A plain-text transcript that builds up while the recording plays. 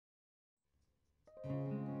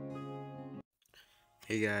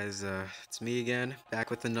Hey guys, it's me again, back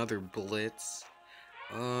with another Blitz.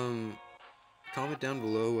 Um, Comment down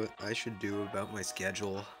below what I should do about my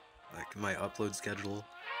schedule, like my upload schedule.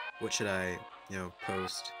 What should I,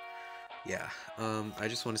 post? Yeah, I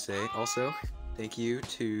just want to say also, thank you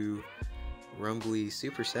to Rumbly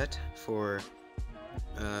Superset for,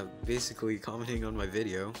 basically commenting on my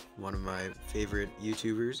video, one of my favorite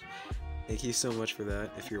YouTubers. Thank you so much for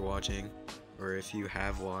that, if you're watching, or if you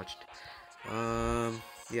have watched.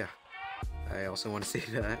 Yeah. I also want to say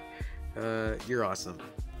that you're awesome.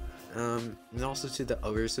 And also to the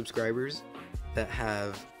other subscribers that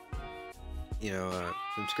have,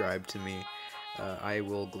 subscribed to me, I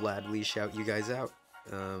will gladly shout you guys out.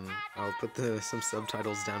 I'll put some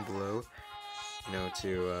subtitles down below, you know,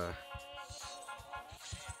 to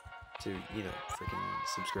freaking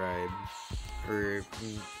subscribe, or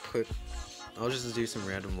put. I'll just do some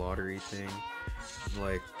random lottery thing,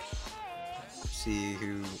 like see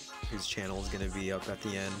whose channel is gonna be up at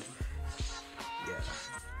the end. Yeah,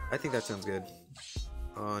 I think that sounds good.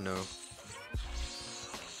 Oh no.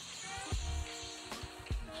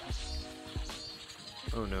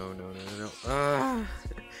 Oh no, no, no, no, no. Ah!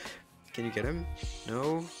 Can you get him?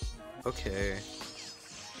 No? Okay.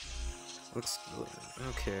 Looks...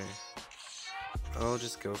 Okay. I'll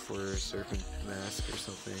just go for Serpent Mask or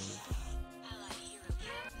something.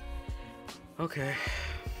 Okay.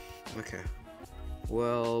 Okay.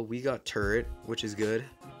 Well, we got Turret, which is good.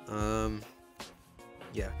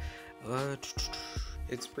 Yeah.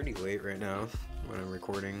 It's pretty late right now when I'm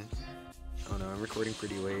recording. Oh no, I'm recording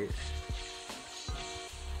pretty late.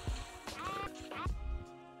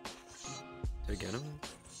 Did I get him?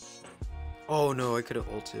 Oh no, I could have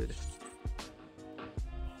ulted.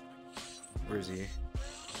 Where is he?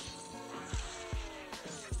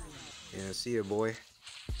 Yeah, see ya, boy.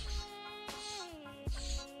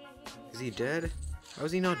 Is he dead? How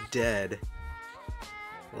is he not dead?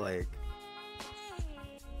 Like,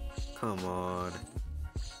 come on.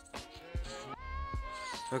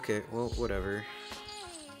 Okay, well, whatever.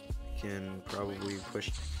 Can probably push.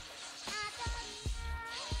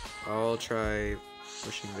 I'll try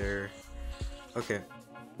pushing there. Okay.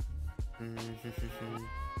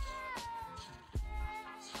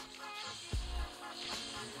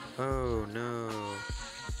 Oh no.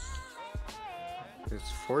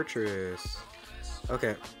 It's Fortress.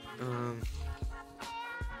 Okay.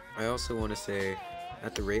 I also want to say,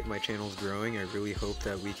 at the rate my channel's growing, I really hope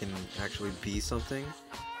that we can actually be something.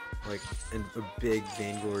 Like a big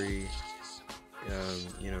Vainglory,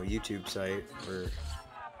 YouTube site, or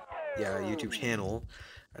yeah, YouTube channel,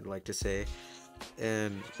 I'd like to say.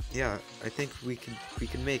 And yeah, I think we can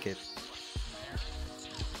make it.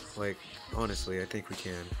 Like, honestly, I think we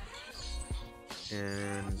can.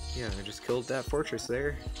 And yeah, I just killed that fortress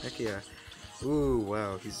there. Heck yeah. Ooh,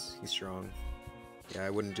 wow, he's strong. Yeah,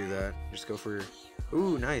 I wouldn't do that. Just go for...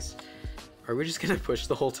 Ooh, nice. Are we just gonna push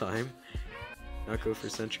the whole time? Not go for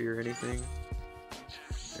sentry or anything?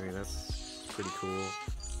 I mean, that's pretty cool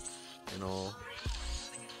and all.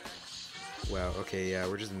 Wow, okay, yeah,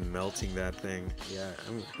 we're just melting that thing. Yeah,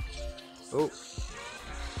 Oh!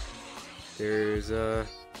 There's a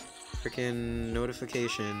freaking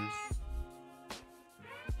notification.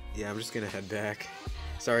 Yeah, I'm just gonna head back.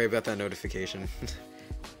 Sorry about that notification.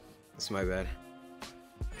 That's my bad.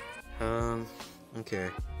 Okay.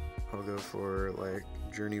 I'll go for, like,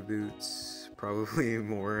 journey boots. Probably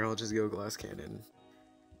more. I'll just go glass cannon.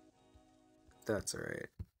 That's alright.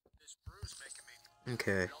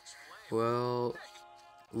 Okay. Well,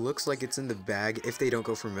 looks like it's in the bag if they don't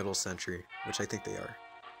go for middle sentry, which I think they are.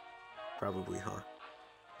 Probably, huh?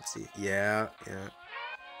 Let's see. Yeah, yeah.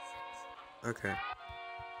 Okay.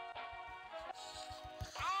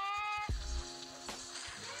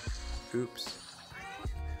 Oops.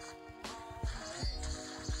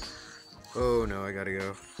 Oh no, I gotta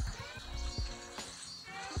go.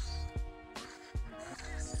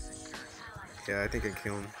 Yeah, I think I can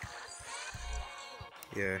kill him.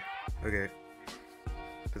 Yeah, okay.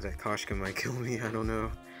 But that Koshka might kill me, I don't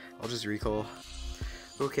know. I'll just recall.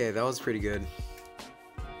 Okay, that was pretty good.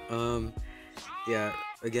 Yeah,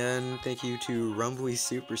 again, thank you to Rumbly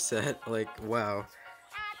Superset. Like, wow.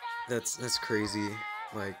 That's crazy.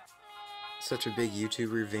 Like, such a big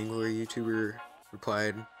YouTuber, Vainglory YouTuber,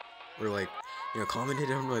 replied, or like, commented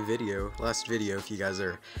on my last video if you guys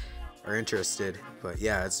are interested. But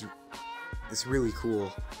yeah, it's really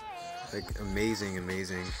cool. Like, amazing.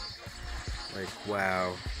 Like,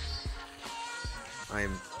 wow.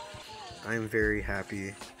 I'm very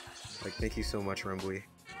happy. Like, thank you so much, Rumbly.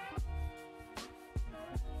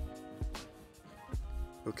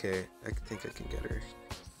 Okay, I think I can get her.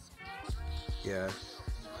 Yeah.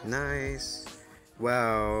 Nice.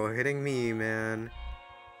 Wow, hitting me, man.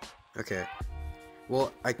 Okay.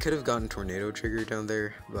 Well, I could have gotten Tornado Trigger down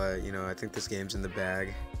there, but, you know, I think this game's in the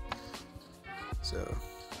bag. So,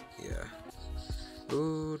 yeah.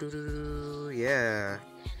 Ooh, doo -doo -doo, yeah.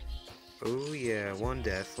 Oh, yeah, one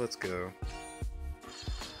death. Let's go.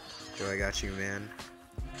 Yo, I got you, man.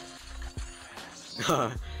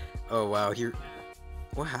 Oh, wow.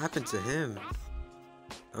 What happened to him?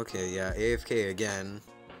 Okay, yeah, AFK again.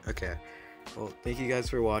 Okay. Well, thank you guys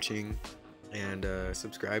for watching. And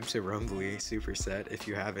subscribe to Rumbly Superset if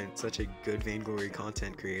you haven't. Such a good Vainglory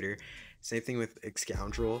content creator. Same thing with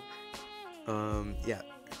Excoundrel. Yeah,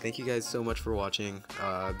 thank you guys so much for watching.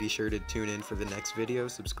 Be sure to tune in for the next video,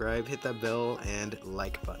 subscribe, hit that bell, and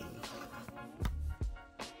like button.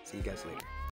 See you guys later.